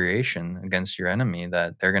deterioration against your enemy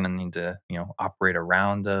that they're going to need to, operate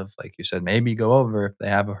around of, like you said, maybe go over if they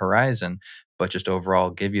have a horizon, but just overall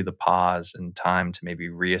give you the pause and time to maybe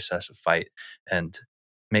reassess a fight and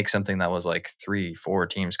make something that was like 3, 4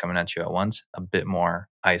 teams coming at you at once a bit more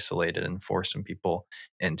isolated and force some people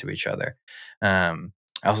into each other. I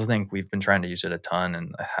also think we've been trying to use it a ton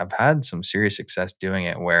and have had some serious success doing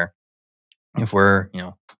it where if we're,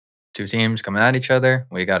 2 teams coming at each other,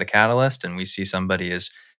 we got a catalyst, and we see somebody is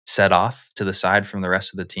set off to the side from the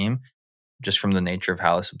rest of the team, just from the nature of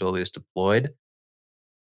how this ability is deployed,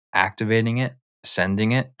 activating it,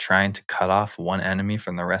 sending it, trying to cut off one enemy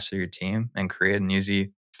from the rest of your team and create an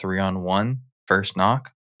easy 3-on-1 first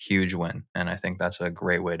knock, huge win. And I think that's a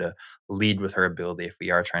great way to lead with her ability if we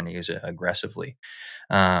are trying to use it aggressively.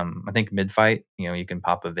 I think mid fight, you can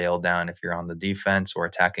pop a veil down if you're on the defense or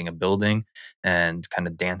attacking a building and kind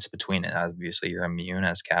of dance between it. Obviously, you're immune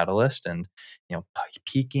as Catalyst, and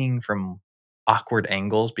peeking from awkward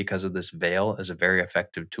angles because of this veil is a very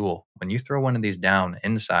effective tool. When you throw one of these down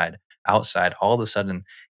inside, outside, all of a sudden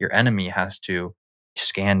your enemy has to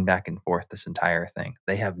scan back and forth this entire thing.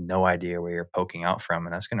 They have no idea where you're poking out from,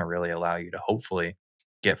 and that's going to really allow you to hopefully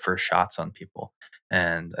get first shots on people.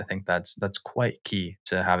 And I think that's quite key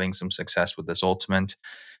to having some success with this ultimate.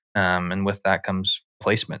 And with that comes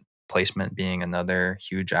placement. Placement being another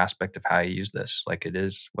huge aspect of how you use this. Like it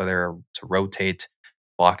is whether to rotate,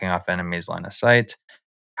 blocking off enemies' line of sight.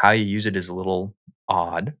 How you use it is a little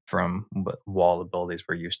odd from what wall abilities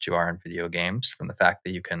we're used to are in video games. From the fact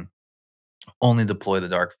that you can only deploy the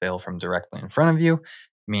dark veil from directly in front of you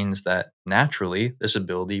means that naturally this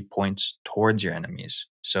ability points towards your enemies.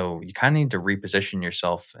 So you kind of need to reposition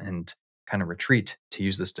yourself and kind of retreat to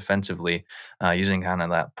use this defensively, using kind of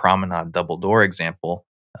that promenade double door example.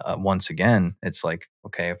 once again, it's like,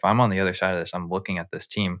 okay, if I'm on the other side of this, I'm looking at this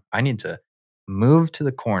team. I need to move to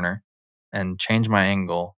the corner and change my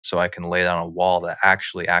angle so I can lay down a wall that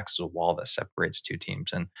actually acts as a wall that separates two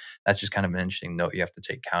teams. And that's just kind of an interesting note you have to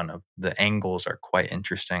take count of. The angles are quite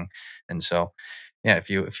interesting, and so yeah, if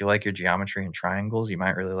you like your geometry and triangles, you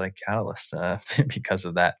might really like Catalyst because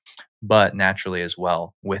of that. But naturally, as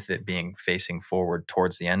well, with it being facing forward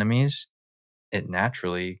towards the enemies, it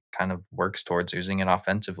naturally kind of works towards using it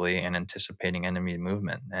offensively and anticipating enemy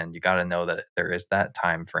movement. And you got to know that there is that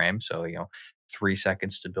time frame. So, 3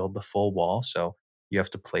 seconds to build the full wall. So you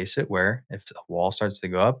have to place it where if a wall starts to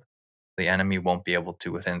go up, the enemy won't be able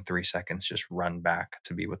to within 3 seconds just run back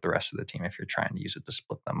to be with the rest of the team if you're trying to use it to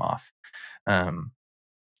split them off. Um,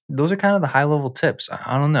 those are kind of the high level tips.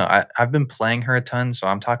 I don't know. I've been playing her a ton, so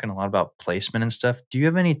I'm talking a lot about placement and stuff. Do you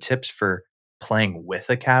have any tips for playing with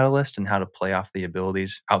a catalyst and how to play off the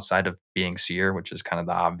abilities outside of being seer, which is kind of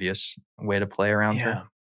the obvious way to play around her? Yeah,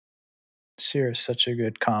 Seer is such a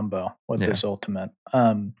good combo with Yeah. this ultimate.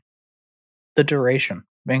 The duration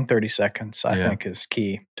being 30 seconds, I Yeah. think, is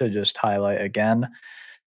key to just highlight again.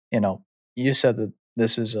 You know, you said that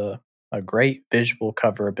this is a great visual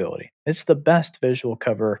cover ability. It's the best visual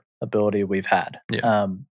cover ability we've had. Yeah.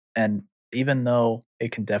 And even though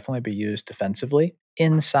it can definitely be used defensively,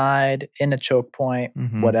 inside, in a choke point,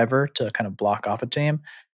 Mhm. whatever, to kind of block off a team,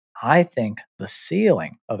 I think the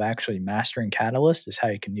ceiling of actually mastering Catalyst is how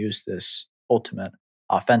you can use this ultimate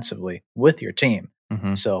offensively with your team.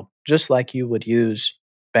 Mhm. So, just like you would use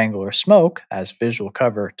Bangalore Smoke as visual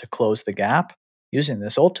cover to close the gap, using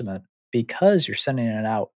this ultimate because you're sending it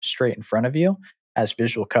out straight in front of you as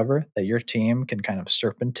visual cover that your team can kind of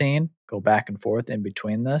serpentine, go back and forth in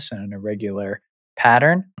between this in an irregular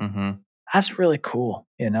pattern. Mhm. That's really cool,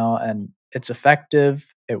 and it's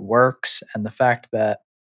effective, it works, and the fact that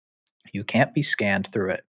you can't be scanned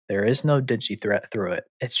through it. There is no digi threat through it.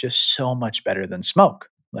 It's just so much better than smoke.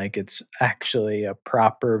 Like it's actually a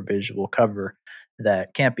proper visual cover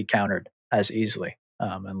that can't be countered as easily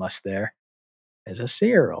unless there is a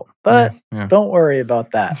serial. Yeah. But Yeah. don't worry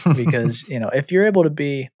about that because if you're able to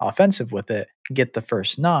be offensive with it, get the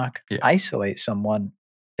first knock, Yeah. isolate someone,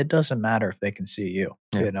 it doesn't matter if they can see you.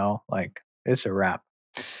 Yeah. Like it's a wrap.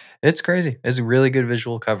 It's crazy. It's a really good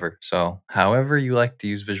visual cover. So, however you like to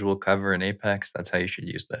use visual cover in Apex, that's how you should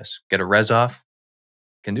use this. Get a res off,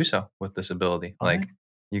 can do so with this ability. Like, Fine.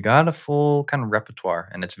 you got a full kind of repertoire,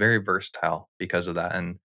 and it's very versatile because of that.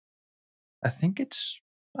 And I think it's,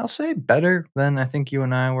 I'll say, better than I think you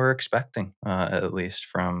and I were expecting, at least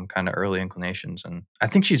from kind of early inclinations. And I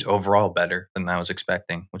think she's overall better than I was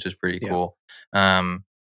expecting, which is pretty Yeah. cool. Um,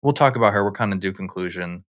 we'll talk about her. We'll kind of do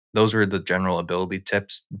conclusion. Those are the general ability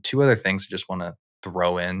tips. Two other things I just want to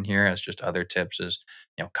throw in here as just other tips is,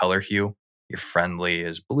 color hue. Your friendly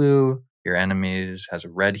is blue. Your enemies has a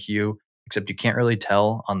red hue. Except you can't really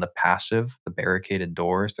tell on the passive, the barricaded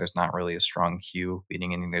doors. There's not really a strong hue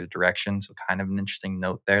leading in either direction. So, kind of an interesting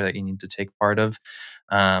note there that you need to take part of.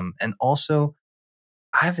 And also,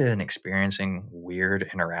 I've been experiencing weird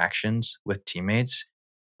interactions with teammates.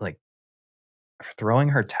 Like, throwing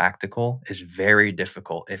her tactical is very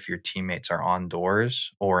difficult if your teammates are on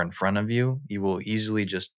doors or in front of you. You will easily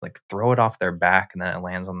just like throw it off their back and then it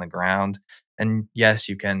lands on the ground. And yes,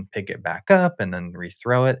 you can pick it back up and then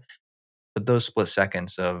rethrow it, but those split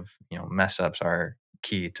seconds of mess ups are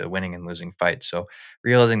key to winning and losing fights. So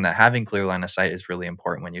realizing that having clear line of sight is really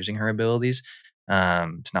important when using her abilities,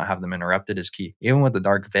 to not have them interrupted is key. Even with the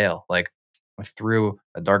dark veil, like I threw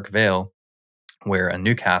a dark veil where a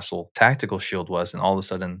Newcastle tactical shield was, and all of a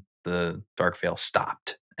sudden the dark veil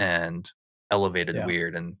stopped and elevated Yeah.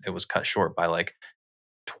 weird, and it was cut short by like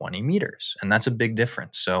 20 meters. And that's a big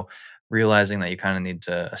difference. So realizing that you kind of need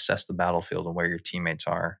to assess the battlefield and where your teammates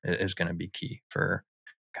are is going to be key for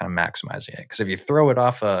kind of maximizing it. Because if you throw it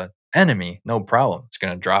off a enemy, no problem. It's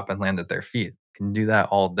going to drop and land at their feet. You can do that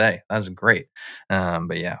all day. That's great.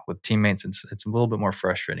 But yeah, with teammates, it's a little bit more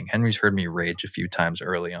frustrating. Henry's heard me rage a few times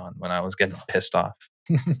early on when I was getting pissed off.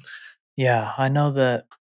 Yeah, I know that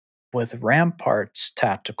with Rampart's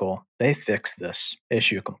tactical, they fixed this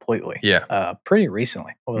issue completely, Yeah. pretty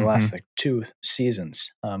recently over the last Hmm. like 2 seasons.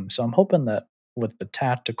 So I'm hoping that with the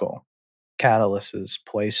tactical, Catalyst's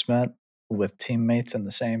placement with teammates in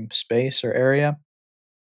the same space or area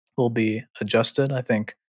will be adjusted. I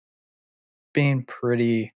think being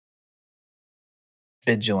pretty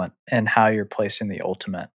vigilant in how you're placing the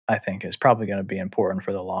ultimate, I think, is probably going to be important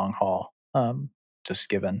for the long haul. Just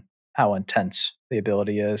given how intense the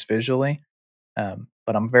ability is visually.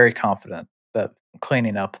 But I'm very confident that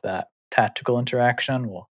cleaning up that tactical interaction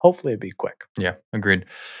will hopefully be quick. Yeah, agreed.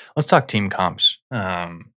 Let's talk team comps.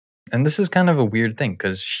 And this is kind of a weird thing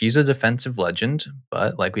because she's a defensive legend,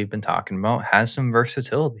 but like we've been talking about, has some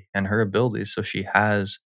versatility and her abilities. So she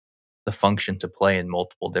has the function to play in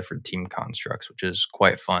multiple different team constructs, which is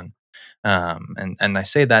quite fun. And I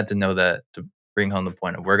say that to know that to bring home the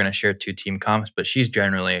point of we're going to share two team comps, but she's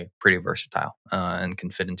generally pretty versatile and can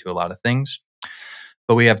fit into a lot of things.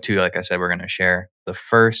 But we have two, like I said, we're going to share. The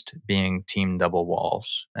first being team double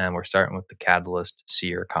walls, and we're starting with the Catalyst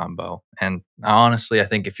Seer combo. And honestly, I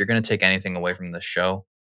think if you're going to take anything away from the show,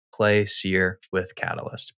 play Seer with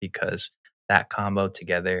Catalyst because that combo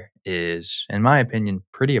together is, in my opinion,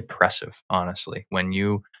 pretty oppressive. Honestly, when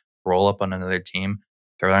you roll up on another team,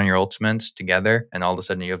 throw down your ultimates together, and all of a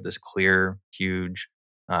sudden you have this clear, huge,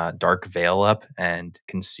 dark veil up and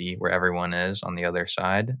can see where everyone is on the other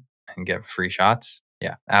side and get free shots.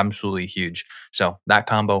 Yeah, absolutely huge. So that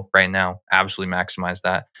combo right now, absolutely maximize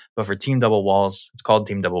that. But for team double walls, it's called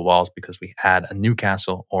team double walls because we add a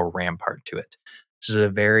Newcastle or Rampart to it. This is a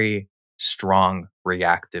very strong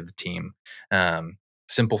reactive team. Um,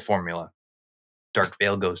 Simple formula. Dark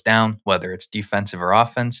Veil goes down, whether it's defensive or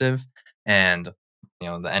offensive, and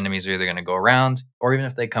the enemies are either going to go around, or even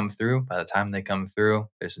if they come through. By the time they come through,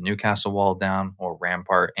 there's a Newcastle wall down or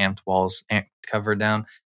Rampart amped walls covered down,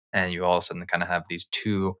 and you all of a sudden kind of have these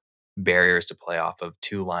two barriers to play off of,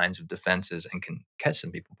 two lines of defenses, and can catch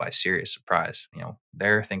some people by serious surprise.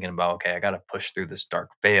 They're thinking about, okay, I got to push through this Dark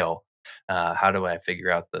Veil. How do I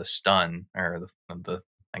figure out the stun or the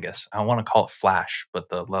I guess I want to call it flash, but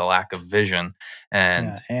the lack of vision Yeah,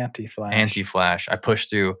 and anti-flash. anti-flash. I pushed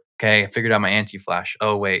through. Okay, I figured out my anti-flash.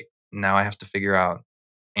 Oh wait, now I have to figure out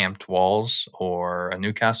amped walls or a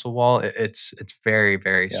Newcastle wall. It's very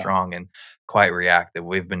very Yeah. strong and quite reactive.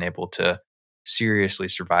 We've been able to seriously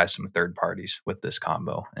survive some third parties with this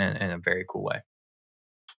combo in a very cool way.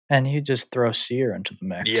 And you just throw Seer into the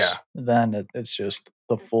mix. Yeah. Then it's just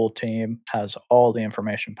the full team has all the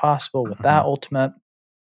information possible with that Mhm. ultimate.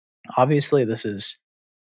 Obviously, this is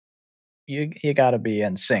you got to be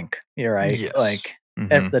in sync. You're right. Yes. Like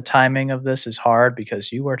Mhm. the timing of this is hard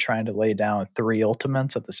because you are trying to lay down three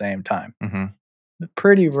ultimates at the same time. Mhm.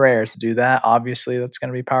 Pretty rare to do that. Obviously, that's going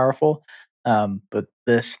to be powerful. But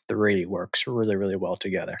this three works really, really well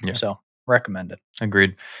together. Yeah. So recommend it.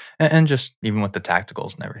 Agreed. And just even with the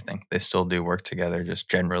tacticals and everything, they still do work together just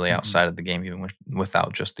generally Mhm. outside of the game, even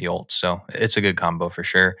without just the ult. So it's a good combo for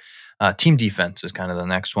sure. Team defense is kind of the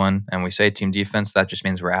next one. And we say team defense, that just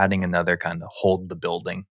means we're adding another kind of hold the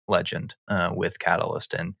building legend with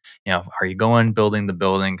Catalyst. And, are you going building the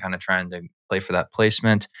building, kind of trying to play for that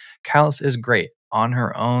placement? Catalyst is great. On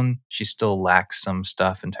her own, she still lacks some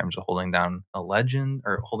stuff in terms of holding down a legend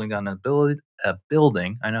or holding down an ability, a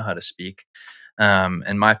building. I know how to speak.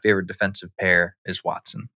 And my favorite defensive pair is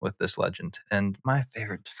Watson with this legend. And my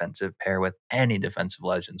favorite defensive pair with any defensive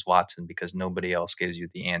legend is Watson because nobody else gives you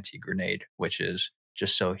the anti grenade, which is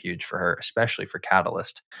just so huge for her, especially for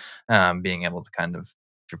Catalyst, being able to kind of,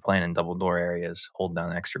 if you're playing in double door areas, hold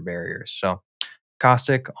down extra barriers. So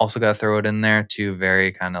Caustic also got to throw it in there. Two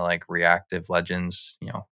very kind of like reactive legends.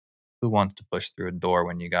 Who wants to push through a door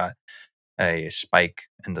when you got a spike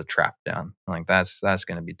and the trap down? Like that's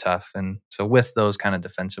going to be tough. And so with those kind of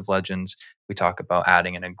defensive legends, we talk about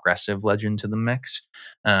adding an aggressive legend to the mix.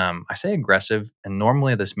 I say aggressive, and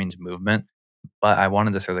normally this means movement, but I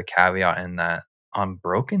wanted to throw the caveat in that on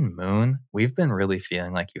Broken Moon, we've been really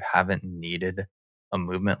feeling like you haven't needed a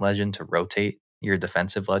movement legend to rotate your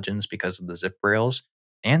defensive legends because of the zip rails.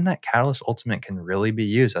 And that Catalyst Ultimate can really be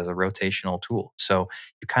used as a rotational tool. So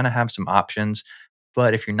you kind of have some options.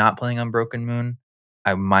 But if you're not playing on Broken Moon,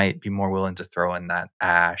 I might be more willing to throw in that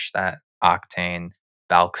Ash, that Octane,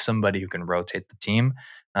 Valk, somebody who can rotate the team.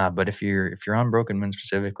 But if you're on Broken Moon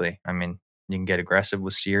specifically, I mean, you can get aggressive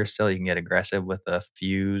with Seer still. You can get aggressive with a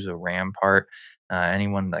Fuse, a Rampart,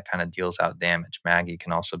 anyone that kind of deals out damage. Maggie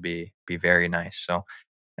can also be very nice. So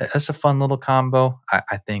that's a fun little combo.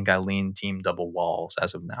 I think I lean team double walls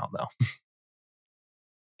as of now, though.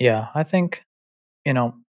 Yeah, I think, you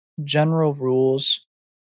know, general rules,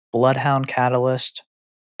 Bloodhound Catalyst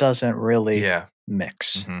doesn't really Yeah.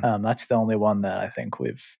 mix. Hmm. That's the only one that I think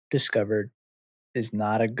we've discovered is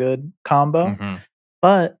not a good combo. Hmm.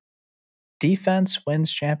 But defense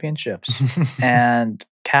wins championships. And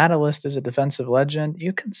Catalyst is a defensive legend.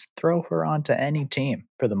 You can throw her onto any team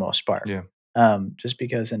for the most part. Yeah. Just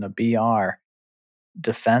because in a BR,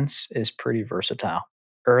 defense is pretty versatile.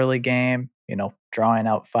 Early game, drawing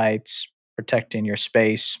out fights, protecting your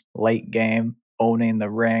space, late game, owning the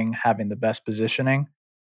ring, having the best positioning,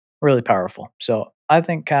 really powerful. So I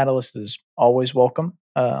think Catalyst is always welcome.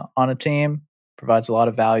 on a team, provides a lot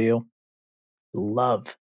of value.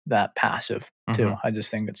 Love that passive too. Mhm. I just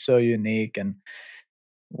think it's so unique and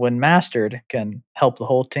when mastered can help the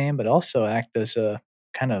whole team, but also act as a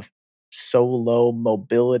kind of solo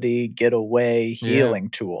mobility getaway Yeah, healing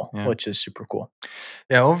tool, yeah. which is super cool.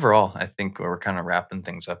 Yeah, overall, I think we're kind of wrapping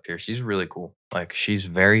things up here. She's really cool. Like, she's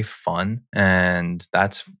very fun, and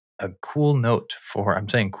that's a cool note for I'm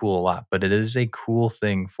saying cool a lot, but it is a cool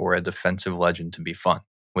thing for a defensive legend to be fun,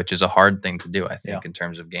 which is a hard thing to do, I Yeah. think, in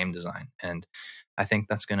terms of game design. And I think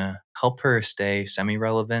that's going to help her stay semi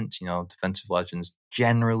relevant. Defensive legends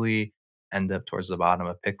generally end up towards the bottom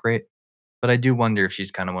of pick rate. But I do wonder if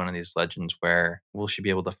she's kind of one of these legends where will she be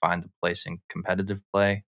able to find a place in competitive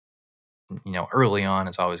play? Early on,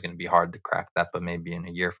 it's always going to be hard to crack that, but maybe in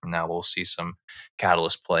a year from now, we'll see some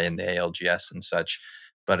Catalyst play in the ALGS and such.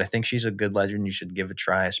 But I think she's a good legend. You should give a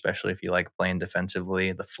try, especially if you like playing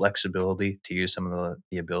defensively. The flexibility to use some of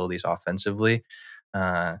the abilities offensively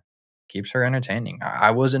uh, keeps her entertaining.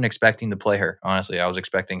 I wasn't expecting to play her, honestly. I was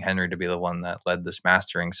expecting Henry to be the one that led this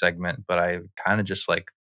mastering segment, but I kind of just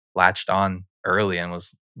like latched on early and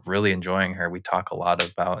was really enjoying her. We talk a lot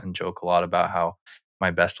about and joke a lot about how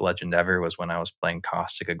my best legend ever was when I was playing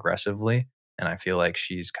Caustic aggressively. And I feel like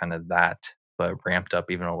she's kind of that, but ramped up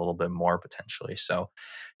even a little bit more potentially. So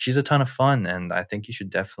she's a ton of fun. And I think you should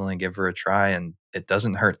definitely give her a try. And it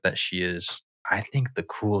doesn't hurt that she is, I think, the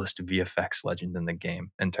coolest VFX legend in the game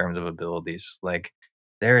in terms of abilities. Like,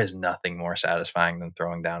 there is nothing more satisfying than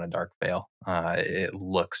throwing down a Dark Veil. It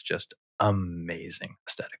looks just amazing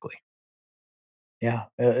aesthetically. Yeah.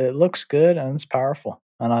 It looks good and it's powerful.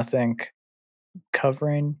 And I think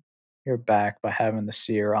covering your back by having the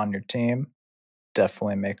seer on your team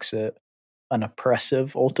definitely makes it an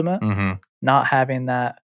oppressive ultimate. Hmm. Not having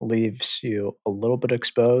that leaves you a little bit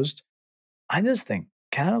exposed. I just think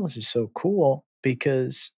Catalyst is so cool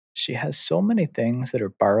because she has so many things that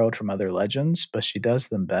are borrowed from other legends, but she does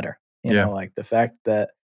them better. Yeah. Like the fact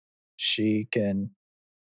that she can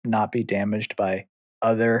not be damaged by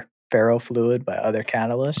other ferrofluid, by other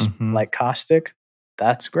catalysts Hmm. like caustic.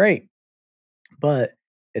 That's great. But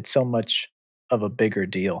it's so much of a bigger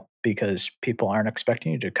deal because people aren't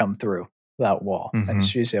expecting you to come through that wall. And Hmm.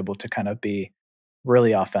 she's able to kind of be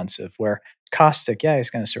really offensive, where caustic, yeah, he's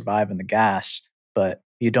going to survive in the gas, but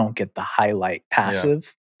you don't get the highlight Yeah.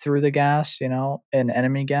 passive through the gas, in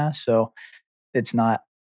enemy gas. So it's not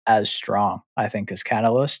as strong, I think, as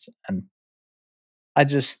Catalyst. And I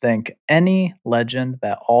just think any legend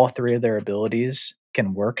that all three of their abilities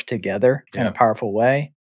can work together in a Yeah. powerful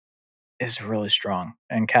way is really strong,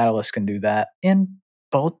 and Catalyst can do that in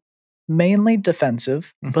both mainly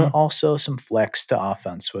defensive, but Hmm. also some flex to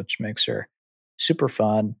offense, which makes her super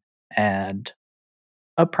fun and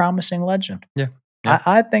a promising legend. Yeah. Yeah.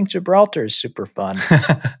 I think Gibraltar is super fun,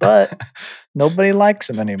 but nobody likes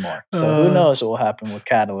him anymore. So who Uh, knows what will happen with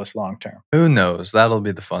Catalyst long term? who knows? That'll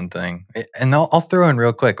be the fun thing. And I'll throw in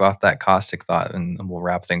real quick off that caustic thought, and we'll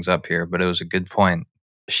wrap things up here. But it was a good point.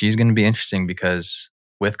 She's going to be interesting because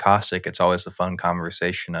with caustic, it's always the fun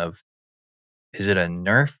conversation of is it a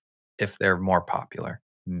nerf if they're more popular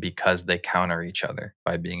because they counter each other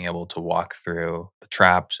by being able to walk through the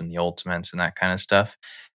traps and the ultimates and that kind of stuff.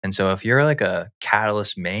 And so if you're like a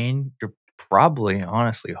Catalyst main, you're probably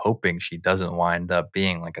honestly hoping she doesn't wind up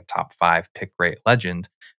being like a top 5 pick rate legend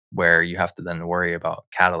where you have to then worry about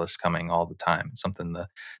Catalyst coming all the time. It's something the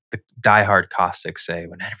diehard caustics say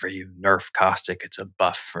whenever you nerf caustic, it's a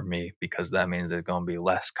buff for me because that means there's going to be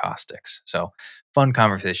less caustics. So fun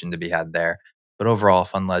conversation to be had there. But overall, a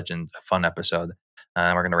fun legend, a fun episode.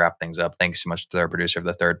 We're going to wrap things up. Thanks so much to our producer of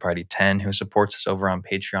the third party 10 who supports us over on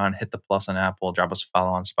Patreon. Hit the plus on Apple, drop us a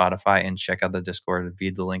follow on Spotify, and check out the Discord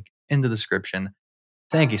via the link in the description.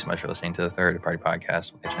 Thank you so much for listening to the third party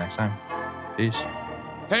podcast. We'll catch you next time. Peace.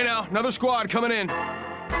 Hey now, another squad coming in.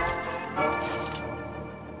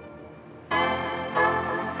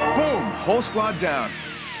 Boom! Whole squad down.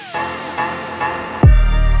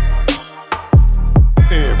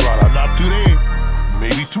 Hey, brother, not today.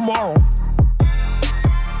 Maybe tomorrow.